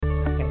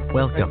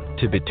Welcome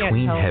to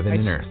Between Heaven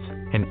and Earth,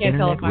 an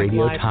internet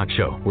radio talk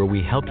show where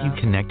we help you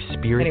connect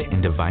spirit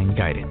and divine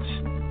guidance.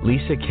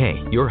 Lisa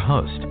Kay, your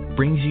host,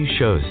 brings you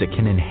shows that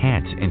can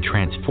enhance and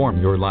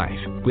transform your life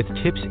with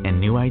tips and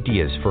new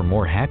ideas for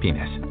more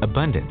happiness,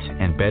 abundance,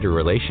 and better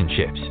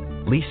relationships.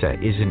 Lisa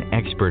is an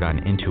expert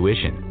on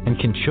intuition and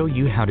can show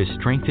you how to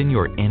strengthen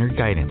your inner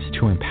guidance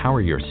to empower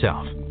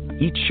yourself.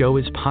 Each show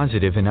is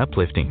positive and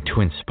uplifting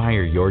to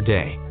inspire your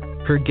day.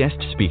 Her guest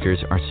speakers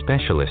are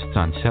specialists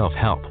on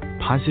self-help,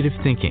 positive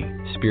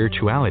thinking,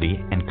 spirituality,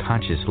 and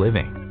conscious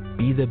living.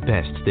 Be the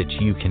best that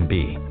you can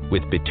be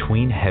with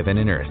Between Heaven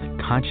and Earth,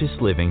 conscious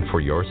living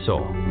for your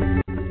soul.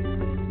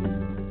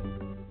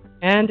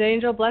 And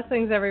angel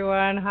blessings,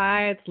 everyone.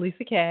 Hi, it's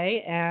Lisa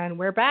Kay, and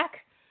we're back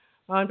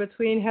on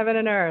Between Heaven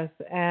and Earth.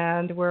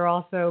 And we're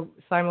also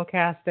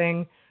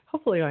simulcasting,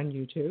 hopefully on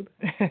YouTube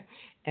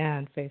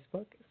and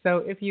Facebook. So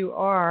if you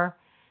are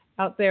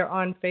out there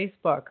on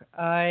Facebook,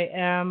 I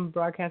am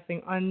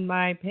broadcasting on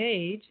my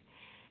page,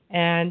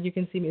 and you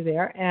can see me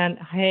there. And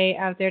hey,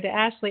 out there to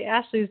Ashley.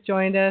 Ashley's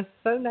joined us.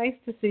 So nice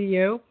to see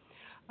you.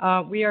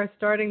 We are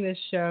starting this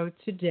show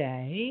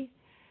today,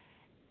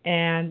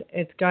 and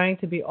it's going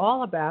to be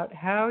all about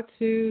how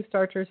to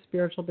start your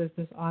spiritual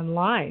business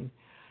online.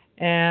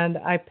 And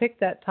I picked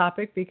that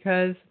topic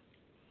because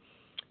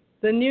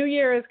the new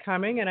year is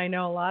coming, and I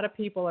know a lot of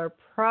people are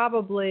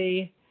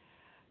probably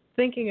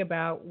thinking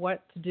about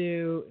what to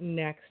do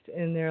next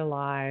in their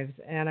lives.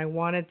 And I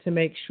wanted to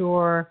make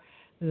sure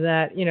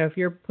that, you know, if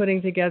you're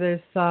putting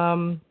together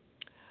some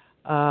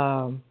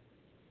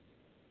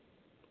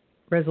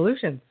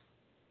resolutions,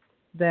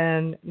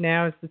 then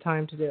now is the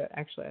time to do it.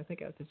 Actually, I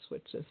think I have to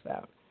switch this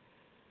out.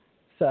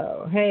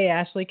 So, hey,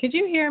 Ashley, could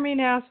you hear me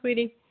now,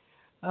 sweetie?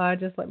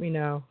 Just let me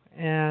know.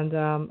 And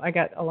I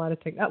got a lot of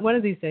one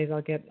of these days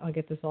I'll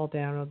get this all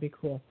down. It'll be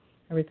cool.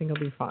 Everything will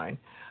be fine.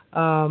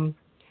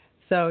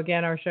 So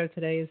again, our show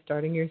today is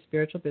starting your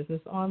spiritual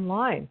business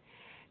online.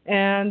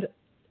 And,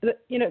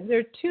 you know, there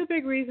are two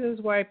big reasons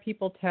why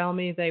people tell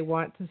me they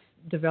want to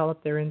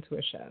develop their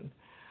intuition.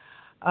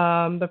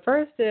 The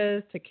first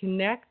is to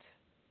connect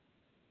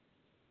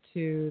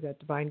to that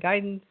divine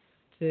guidance,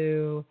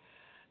 to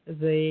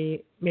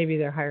maybe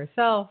their higher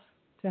self,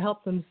 to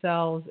help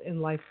themselves in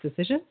life's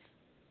decisions,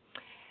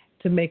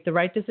 to make the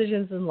right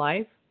decisions in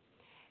life.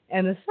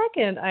 And the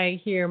second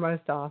I hear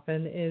most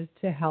often is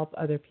to help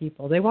other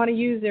people. They want to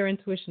use their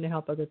intuition to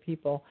help other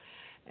people.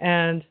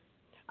 And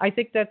I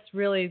think that's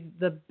really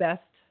the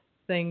best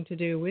thing to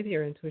do with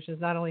your intuition,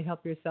 is not only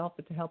help yourself,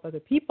 but to help other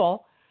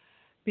people,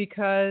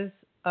 because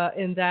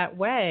in that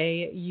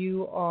way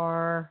you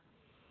are,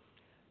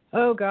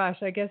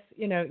 I guess,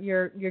 you know,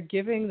 you're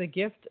giving the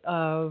gift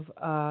of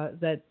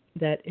that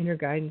inner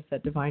guidance,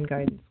 that divine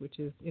guidance, which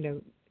is, you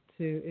know,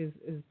 is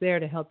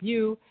there to help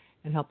you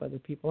and help other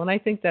people. And I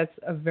think that's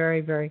a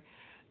very, very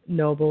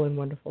noble and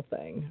wonderful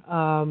thing.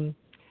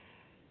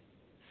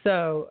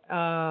 So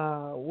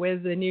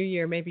with the new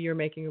year, maybe you're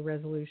making a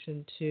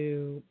resolution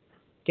to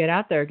get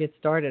out there, get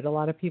started. A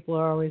lot of people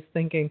are always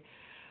thinking,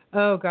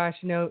 oh, gosh,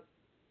 you know,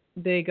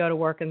 they go to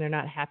work and they're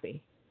not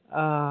happy,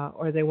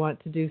 or they want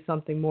to do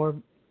something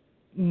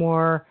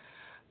more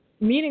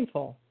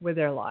meaningful with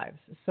their lives.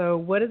 So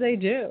what do they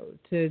do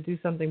to do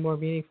something more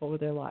meaningful with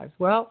their lives?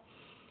 Well,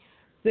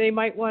 they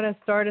might want to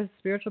start a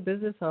spiritual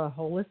business, a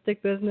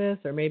holistic business,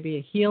 or maybe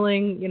a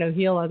healing, you know,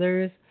 heal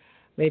others.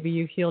 Maybe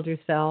you healed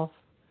yourself.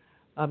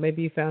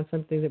 Maybe you found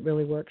something that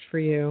really works for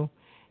you,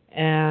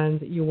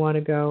 and you want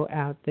to go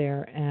out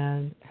there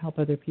and help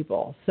other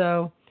people.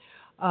 So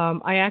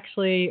I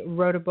actually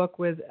wrote a book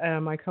with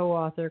my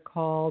co-author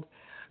called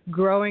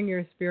Growing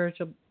Your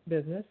Spiritual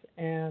Business.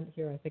 And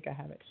here, I think I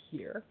have it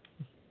here.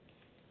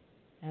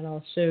 And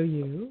I'll show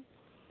you.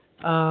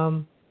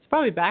 It's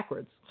probably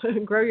backwards.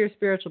 Grow Your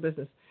Spiritual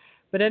Business.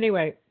 But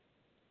anyway,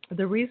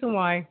 the reason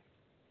why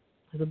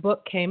the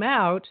book came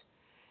out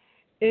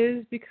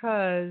is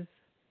because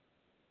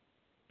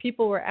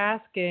people were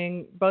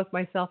asking both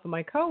myself and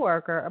my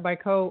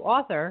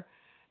co-author,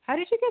 how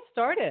did you get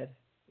started?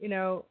 You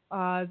know,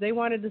 they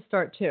wanted to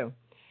start too.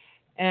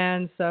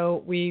 And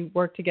so we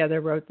worked together,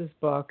 wrote this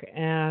book,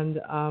 and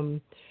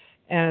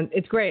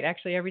it's great.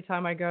 Actually, every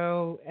time I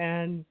go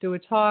and do a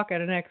talk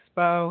at an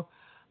expo,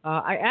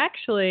 I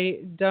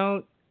actually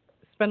don't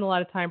spend a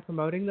lot of time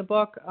promoting the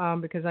book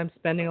because I'm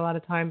spending a lot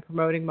of time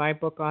promoting my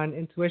book on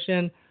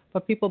intuition,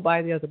 but people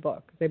buy the other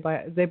book. They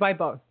buy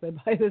both. They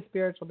buy the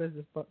spiritual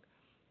business book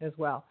as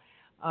well.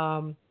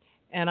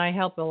 And I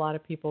help a lot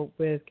of people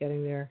with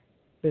getting their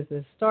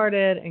business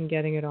started and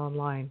getting it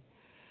online.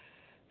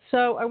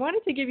 So I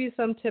wanted to give you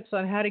some tips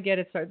on how to get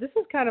it started. This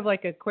is kind of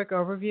like a quick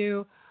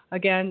overview.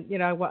 Again, you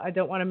know, I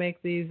don't want to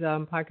make these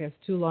podcasts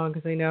too long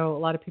because I know a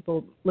lot of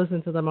people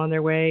listen to them on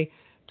their way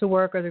to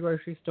work or the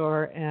grocery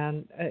store,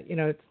 and you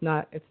know, it's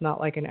not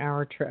like an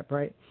hour trip,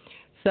 right?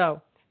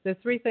 So there's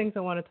three things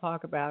I want to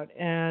talk about,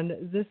 and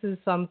this is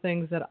some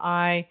things that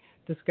I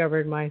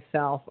discovered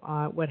myself,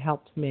 what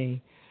helped me.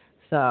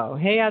 So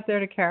hey out there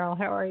to Carol,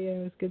 how are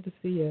you? It's good to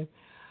see you.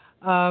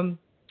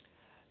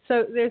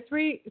 So there's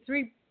three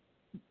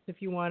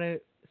if you want to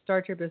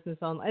start your business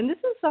online. And this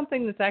is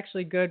something that's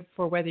actually good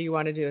for whether you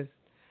want to do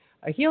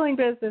a healing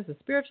business, a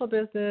spiritual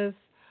business,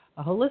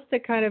 a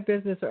holistic kind of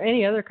business, or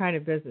any other kind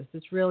of business.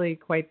 It's really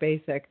quite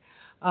basic.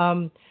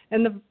 And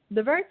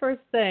the very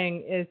first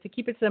thing is to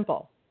keep it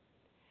simple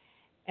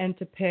and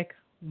to pick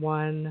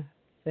one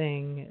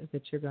thing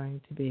that you're going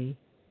to be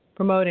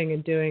promoting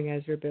and doing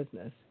as your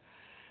business.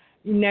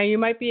 Now, you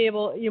might be,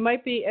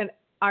 and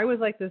I was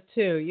like this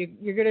too,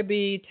 you're going to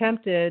be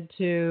tempted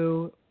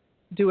to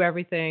do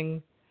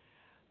everything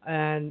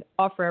and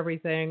offer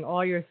everything,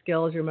 all your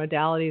skills, your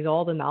modalities,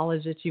 all the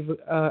knowledge that you've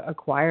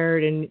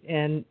acquired,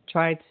 and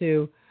try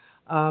to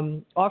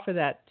offer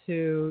that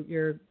to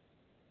your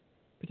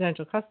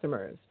potential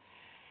customers.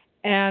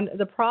 And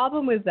the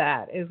problem with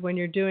that is when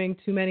you're doing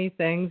too many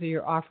things or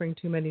you're offering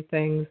too many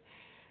things,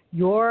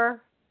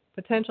 your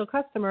potential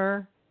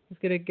customer is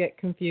going to get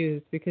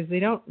confused because they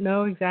don't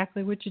know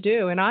exactly what you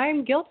do. And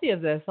I'm guilty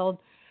of this. I'll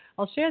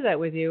share that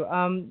with you.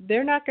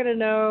 They're not going to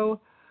know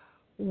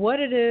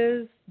what it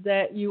is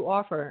that you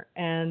offer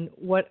and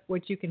what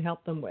you can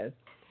help them with.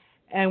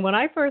 And when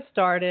I first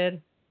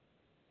started,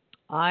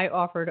 I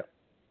offered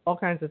all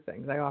kinds of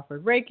things. I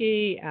offered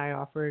Reiki. I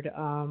offered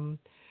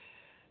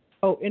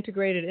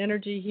integrated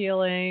energy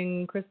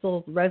healing,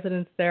 crystal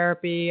resonance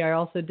therapy. I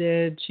also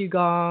did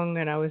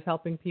Qigong, and I was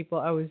helping people.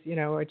 I was, a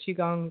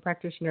Qigong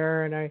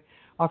practitioner, and I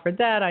offered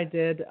that. I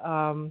did,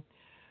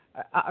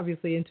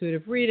 obviously,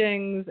 intuitive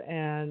readings,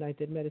 and I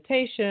did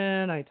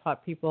meditation. I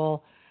taught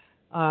people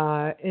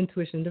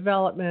intuition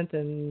development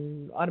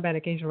and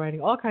automatic angel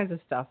writing, all kinds of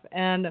stuff.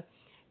 And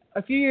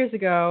a few years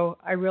ago,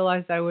 I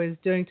realized I was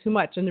doing too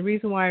much. And the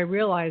reason why I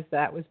realized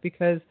that was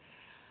because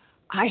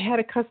I had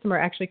a customer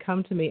actually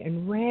come to me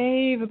and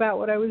rave about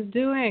what I was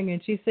doing.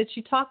 And she said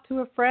she talked to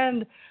a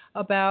friend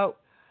about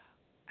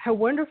how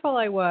wonderful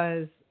I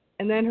was.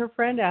 And then her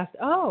friend asked,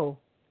 oh,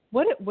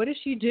 what does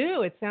she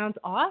do? It sounds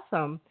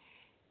awesome.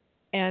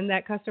 And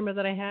that customer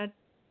that I had,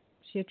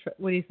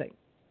 what do you think?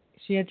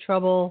 She had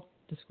trouble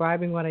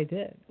describing what I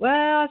did.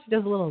 Well, she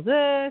does a little of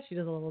this, she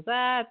does a little of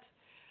that.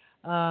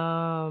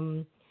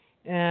 And,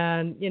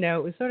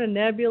 it was sort of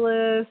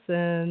nebulous.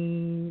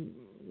 And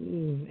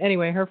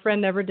anyway, her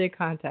friend never did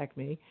contact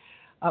me.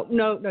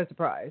 No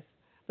surprise.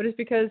 But it's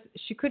because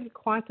she couldn't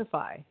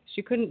quantify.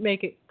 She couldn't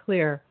make it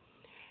clear.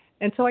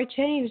 And so I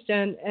changed,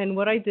 and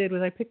what I did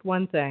was I picked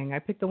one thing. I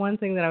picked the one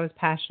thing that I was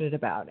passionate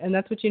about. And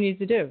that's what you need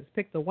to do, is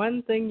pick the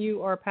one thing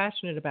you are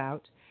passionate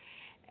about.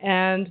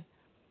 And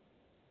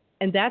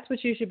that's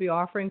what you should be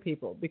offering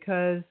people,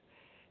 because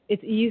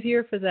it's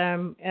easier for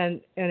them and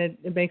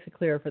it makes it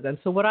clearer for them.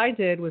 So what I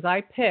did was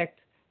I picked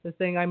the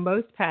thing I'm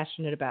most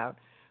passionate about,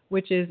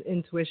 which is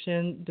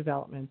intuition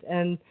development.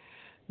 And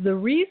the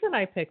reason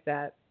I picked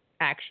that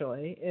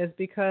actually is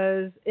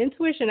because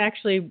intuition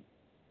actually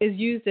is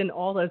used in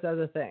all those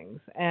other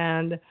things.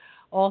 And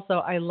also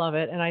I love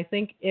it. And I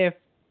think if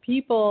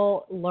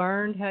people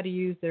learned how to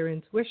use their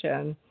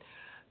intuition,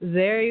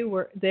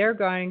 they're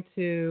going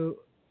to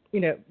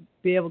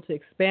be able to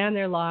expand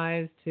their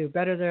lives, to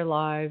better their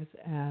lives,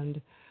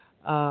 and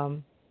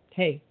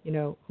hey,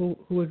 who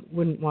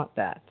wouldn't want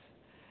that?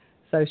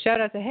 So shout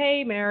out to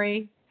Hey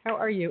Mary, how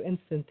are you? And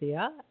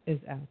Cynthia is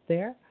out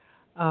there.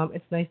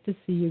 It's nice to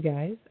see you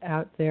guys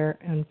out there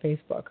on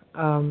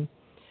Facebook.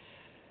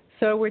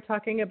 So we're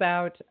talking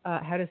about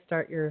how to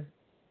start your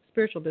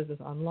spiritual business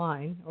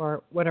online,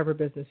 or whatever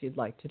business you'd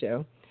like to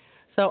do.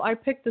 So I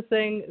picked the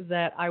thing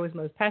that I was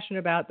most passionate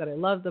about, that I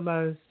loved the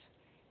most,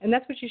 and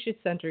that's what you should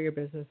center your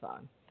business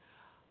on.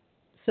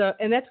 So,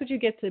 and that's what you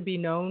get to be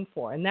known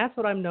for. And that's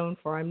what I'm known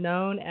for. I'm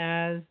known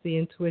as the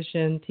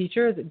intuition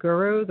teacher, the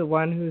guru, the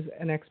one who's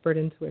an expert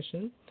in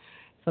intuition,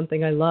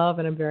 something I love,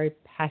 and I'm very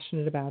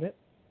passionate about it.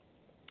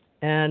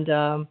 And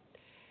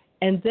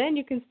then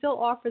you can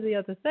still offer the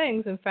other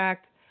things. In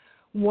fact,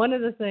 one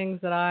of the things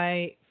that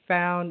I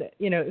found,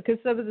 because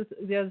some of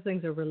the other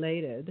things are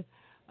related.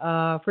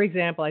 For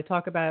example, I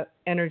talk about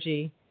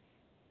energy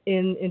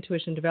in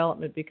intuition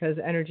development, because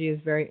energy is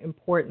very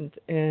important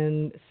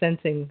in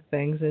sensing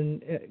things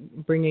and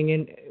bringing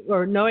in,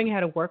 or knowing how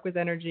to work with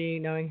energy,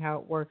 knowing how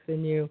it works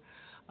in you,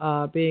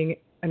 being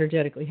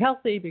energetically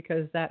healthy,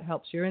 because that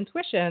helps your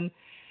intuition.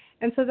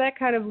 And so that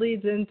kind of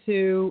leads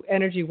into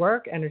energy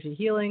work, energy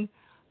healing.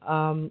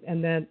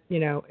 And then,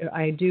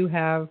 I do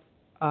have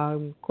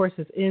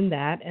courses in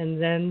that,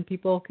 and then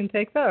people can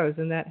take those,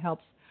 and that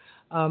helps.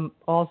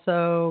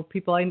 Also,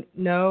 people I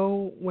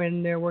know,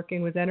 when they're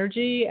working with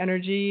energy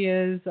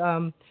is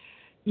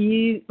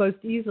most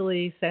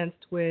easily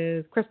sensed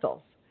with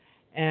crystals.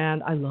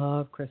 And I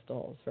love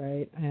crystals,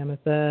 right?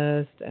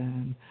 Amethyst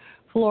and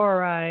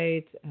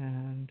fluorite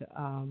and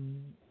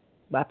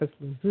lapis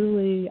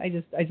lazuli. I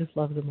just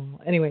love them all.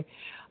 Anyway,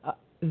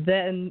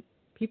 then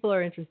people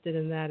are interested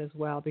in that as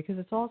well, because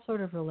it's all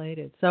sort of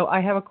related. So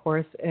I have a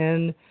course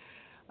in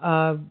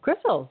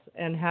crystals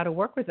and how to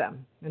work with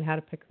them and how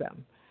to pick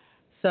them.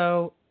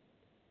 So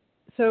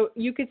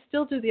you could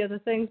still do the other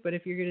things, but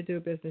if you're going to do a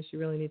business, you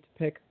really need to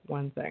pick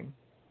one thing.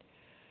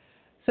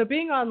 So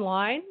being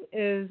online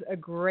is a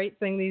great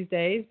thing these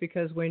days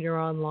because when you're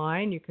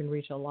online, you can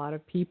reach a lot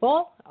of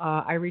people.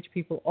 I reach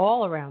people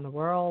all around the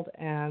world,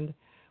 and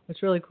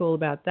what's really cool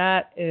about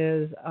that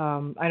is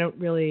I don't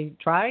really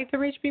try to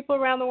reach people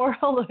around the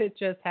world. It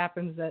just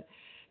happens that,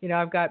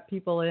 I've got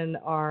people in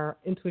our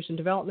Intuition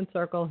Development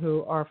Circle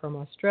who are from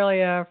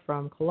Australia,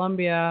 from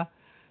Colombia,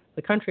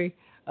 the country,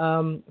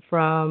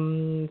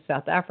 from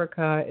South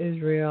Africa,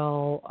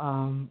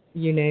 Israel,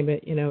 you name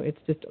it. It's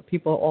just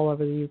people all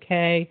over the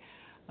UK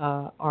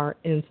are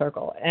in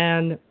Circle.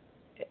 And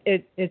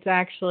it's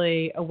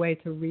actually a way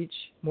to reach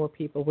more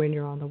people when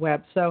you're on the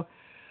web. So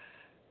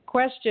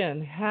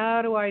question,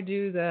 how do I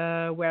do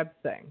the web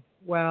thing?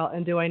 Well,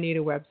 and do I need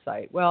a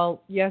website?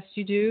 Well, yes,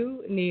 you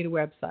do need a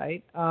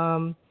website.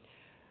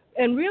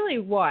 And really,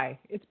 why?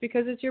 It's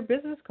because it's your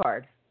business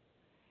card.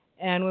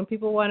 And when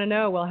people want to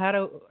know, well,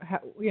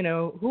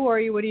 who are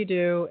you, what do you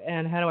do,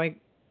 and how do I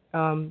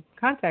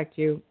contact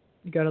you,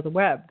 you go to the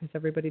web because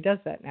everybody does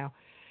that now.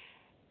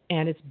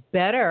 And it's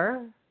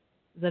better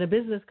than a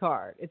business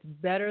card. It's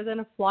better than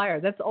a flyer.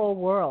 That's old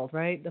world,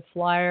 right? The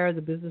flyer,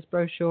 the business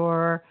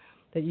brochure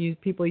that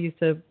people used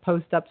to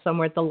post up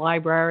somewhere at the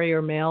library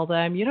or mail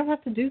them. You don't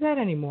have to do that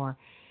anymore.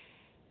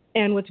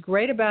 And what's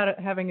great about it,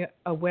 having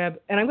a web,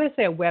 and I'm going to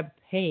say a web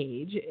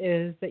page,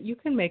 is that you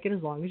can make it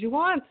as long as you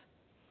want.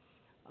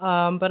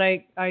 But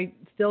I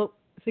still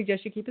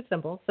suggest you keep it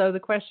simple. So the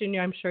question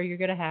I'm sure you're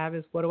going to have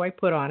is, what do I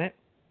put on it?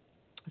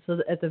 So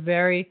at the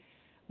very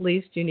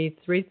least, you need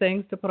 3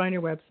 things to put on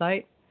your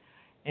website,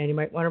 and you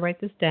might want to write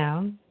this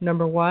down.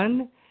 Number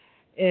 1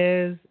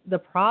 is the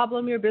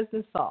problem your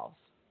business solves.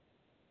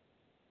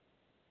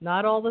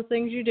 Not all the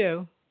things you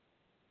do,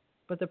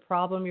 but the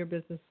problem your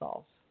business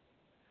solves.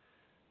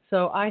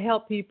 So I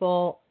help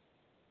people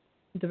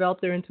develop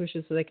their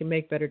intuition so they can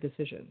make better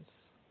decisions,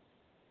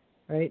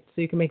 right?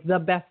 So you can make the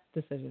best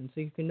decisions,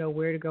 so you can know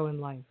where to go in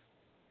life.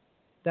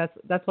 That's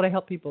what I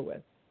help people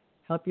with.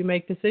 Help you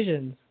make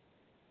decisions,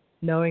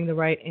 knowing the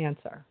right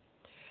answer.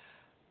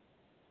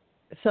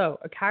 So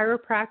a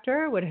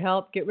chiropractor would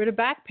help get rid of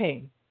back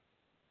pain,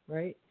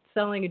 right?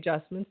 Selling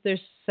adjustments. They're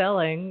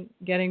selling,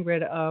 getting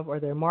rid of, or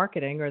they're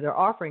marketing, or they're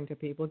offering to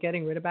people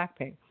getting rid of back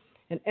pain.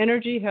 An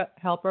energy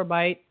helper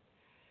might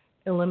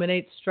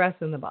eliminate stress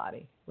in the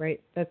body, right?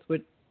 That's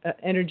what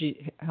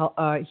energy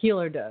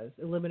healer does,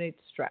 eliminates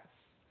stress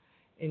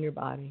in your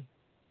body.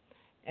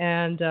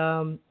 And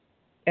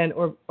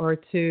or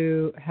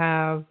to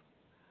have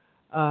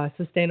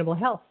sustainable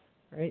health,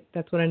 right?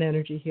 That's what an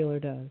energy healer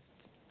does.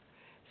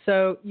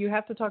 So you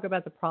have to talk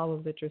about the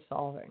problem that you're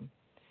solving.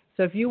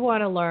 So if you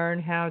want to learn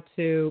how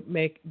to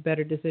make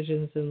better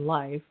decisions in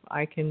life,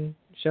 I can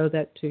show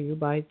that to you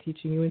by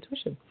teaching you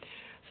intuition.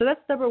 So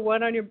that's number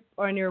 1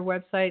 on your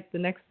website. The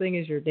next thing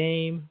is your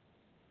name.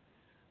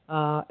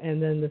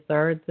 And then the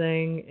third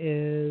thing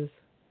is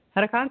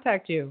how to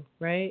contact you,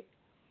 right?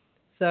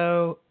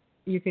 So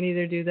you can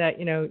either do that,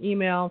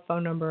 email,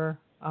 phone number,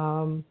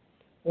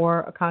 or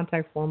a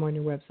contact form on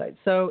your website.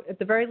 So at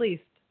the very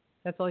least,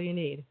 that's all you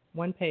need.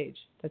 1 page.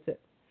 That's it.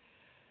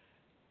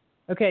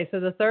 Okay, so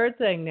the third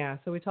thing now.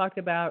 So we talked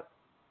about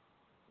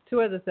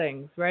 2 other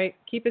things, right?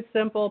 Keep it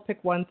simple.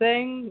 Pick 1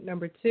 thing.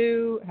 Number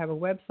 2, have a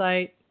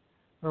website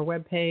or a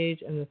web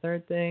page. And the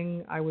third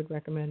thing I would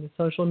recommend is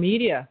social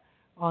media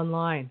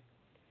online.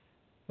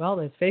 Well,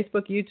 there's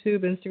Facebook,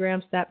 YouTube,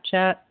 Instagram,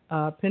 Snapchat,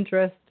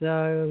 Pinterest.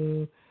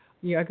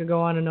 I could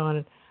go on and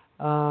on.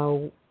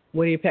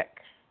 What do you pick?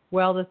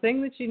 Well, the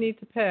thing that you need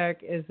to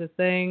pick is the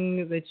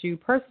thing that you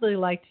personally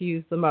like to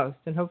use the most,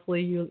 and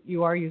hopefully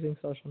you are using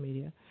social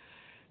media.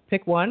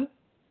 Pick 1,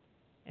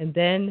 and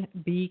then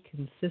be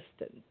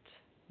consistent.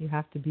 You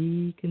have to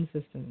be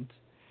consistent.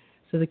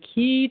 So the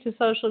key to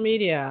social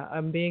media,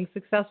 being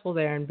successful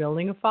there and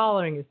building a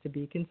following, is to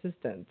be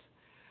consistent.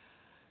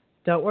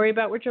 Don't worry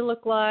about what you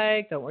look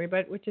like. Don't worry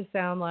about what you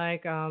sound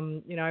like.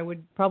 I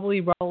would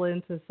probably roll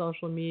into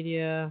social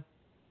media.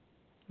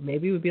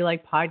 Maybe it would be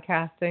like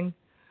podcasting.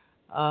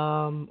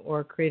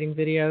 Or creating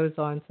videos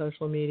on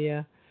social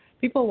media.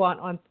 People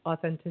want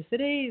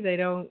authenticity. They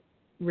don't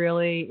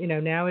really,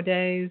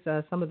 nowadays,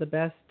 some of the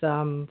best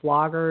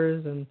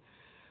vloggers and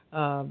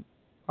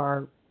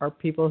are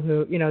people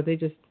who,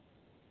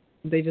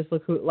 they just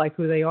look like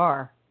who they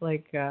are.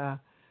 Like Gary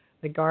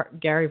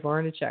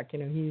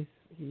Vaynerchuk,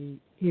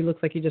 he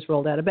looks like he just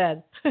rolled out of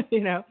bed,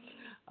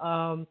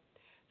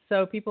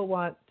 So people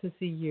want to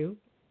see you,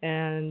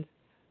 and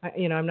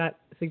I'm not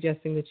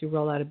suggesting that you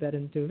roll out of bed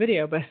and do a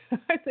video, but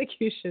I think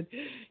you should,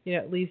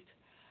 at least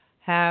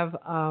have,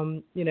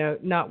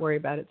 not worry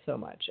about it so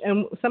much.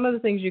 And some of the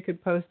things you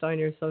could post on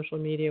your social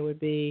media would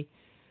be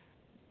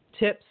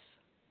tips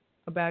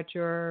about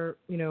your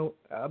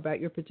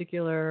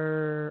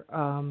particular,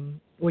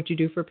 what you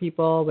do for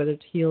people, whether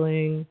it's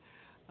healing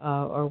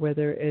or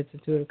whether it's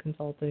intuitive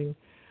consulting,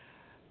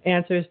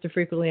 answers to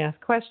frequently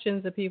asked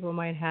questions that people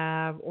might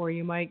have, or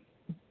you might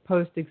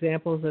post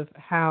examples of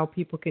how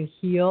people can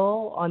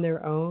heal on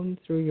their own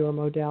through your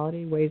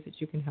modality, ways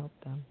that you can help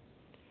them.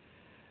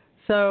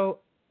 So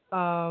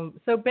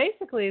so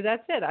basically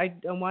that's it. I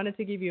wanted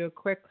to give you a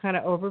quick kind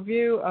of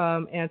overview,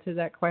 answer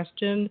that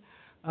question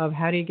of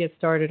how do you get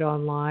started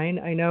online.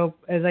 I know,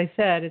 as I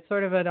said, it's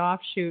sort of an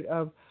offshoot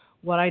of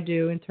what I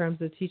do in terms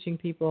of teaching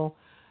people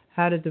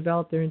how to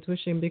develop their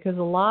intuition, because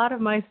a lot of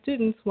my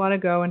students want to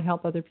go and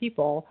help other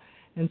people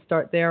and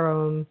start their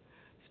own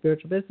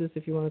spiritual business,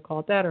 if you want to call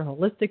it that, or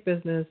holistic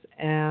business.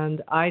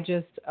 And I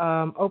just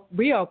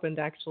reopened,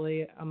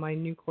 actually, my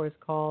new course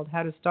called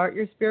How to Start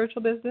Your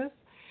Spiritual Business.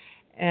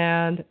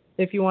 And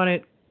if you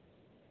want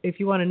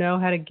to know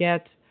how to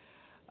get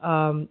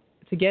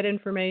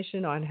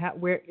information on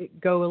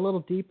go a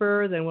little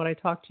deeper than what I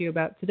talked to you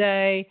about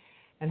today,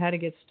 and how to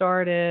get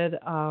started,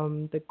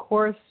 the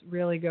course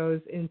really goes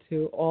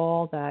into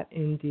all that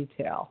in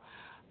detail.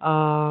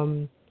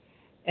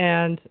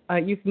 And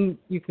you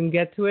can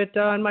get to it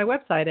on my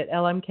website at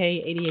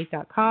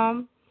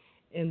lmk88.com.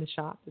 In the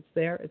shop, it's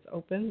there, it's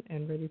open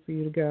and ready for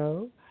you to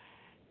go.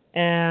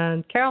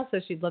 And Carol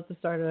says she'd love to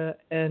start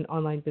an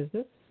online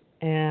business.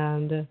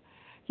 And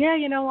yeah,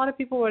 a lot of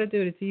people want to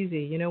do it. It's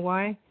easy. You know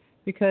why?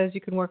 Because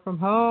you can work from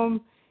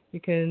home,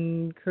 you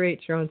can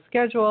create your own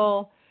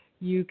schedule,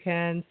 you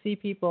can see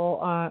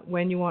people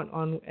when you want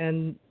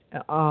and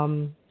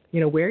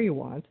where you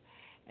want,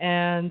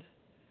 and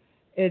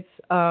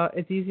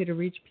it's easy to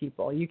reach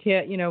people. You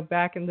can't,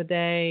 back in the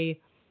day,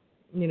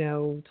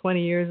 20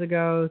 years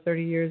ago,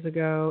 30 years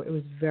ago, it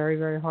was very,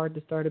 very hard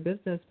to start a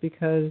business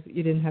because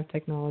you didn't have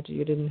technology,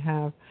 you didn't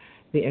have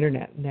the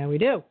internet. Now we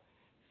do.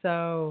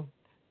 So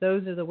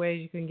those are the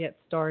ways you can get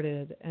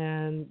started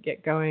and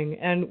get going.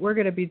 And we're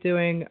going to be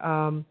doing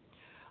a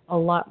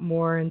lot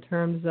more in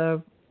terms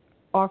of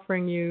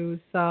offering you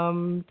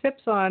some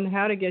tips on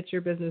how to get your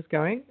business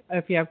going.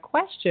 If you have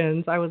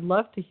questions, I would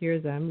love to hear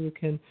them. You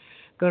can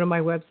go to my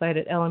website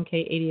at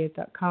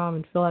lmk88.com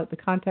and fill out the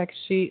contact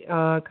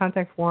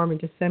form and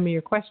just send me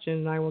your question,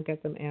 and I will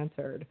get them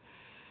answered.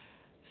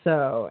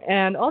 So,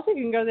 and also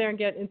you can go there and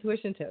get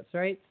intuition tips,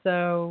 right?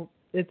 So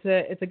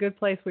it's a good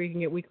place where you can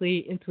get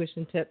weekly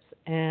intuition tips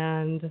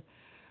and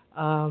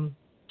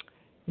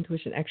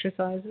intuition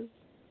exercises,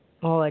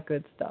 all that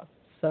good stuff.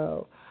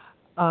 So,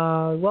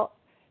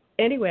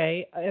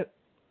 anyway,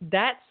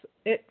 that's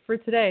it for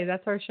today.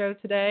 That's our show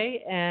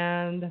today,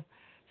 and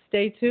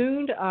stay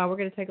tuned. We're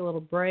going to take a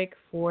little break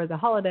for the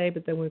holiday,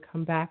 but then when we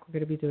come back, we're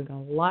going to be doing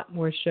a lot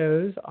more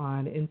shows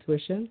on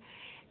intuition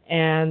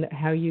and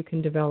how you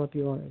can develop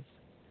yours.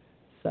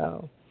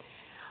 So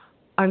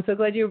I'm so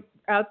glad you're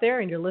out there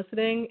and you're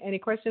listening. Any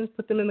questions,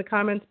 put them in the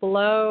comments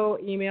below.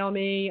 Email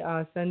me,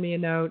 send me a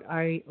note.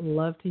 I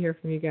love to hear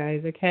from you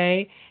guys,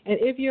 okay? And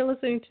if you're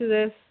listening to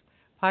this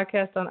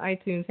podcast on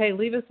iTunes, hey,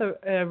 leave us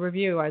a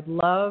review. I'd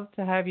love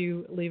to have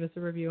you leave us a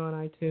review on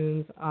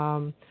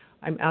iTunes.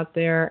 I'm out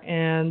there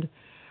and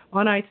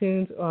on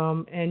iTunes,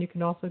 and you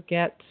can also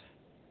get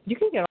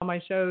all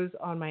my shows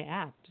on my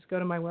app. Just go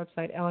to my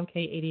website,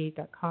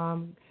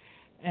 lmk88.com,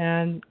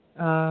 and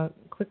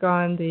click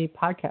on the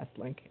podcast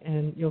link,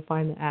 and you'll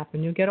find the app,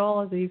 and you'll get all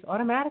of these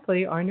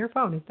automatically on your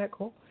phone. Isn't that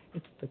cool?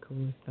 It's the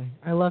coolest thing.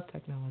 I love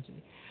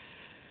technology.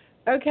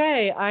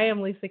 Okay, I am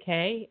Lisa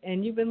Kay,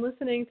 and you've been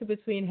listening to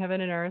Between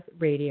Heaven and Earth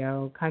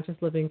Radio, Conscious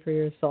Living for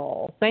Your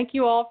Soul. Thank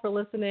you all for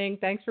listening.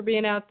 Thanks for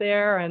being out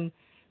there, and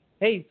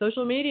hey,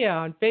 social media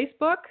on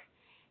Facebook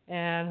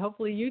and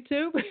hopefully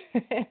YouTube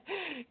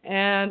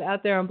and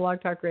out there on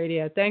Blog Talk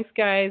Radio. Thanks,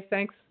 guys.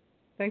 Thanks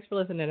for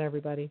listening,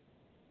 everybody.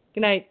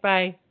 Good night.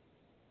 Bye.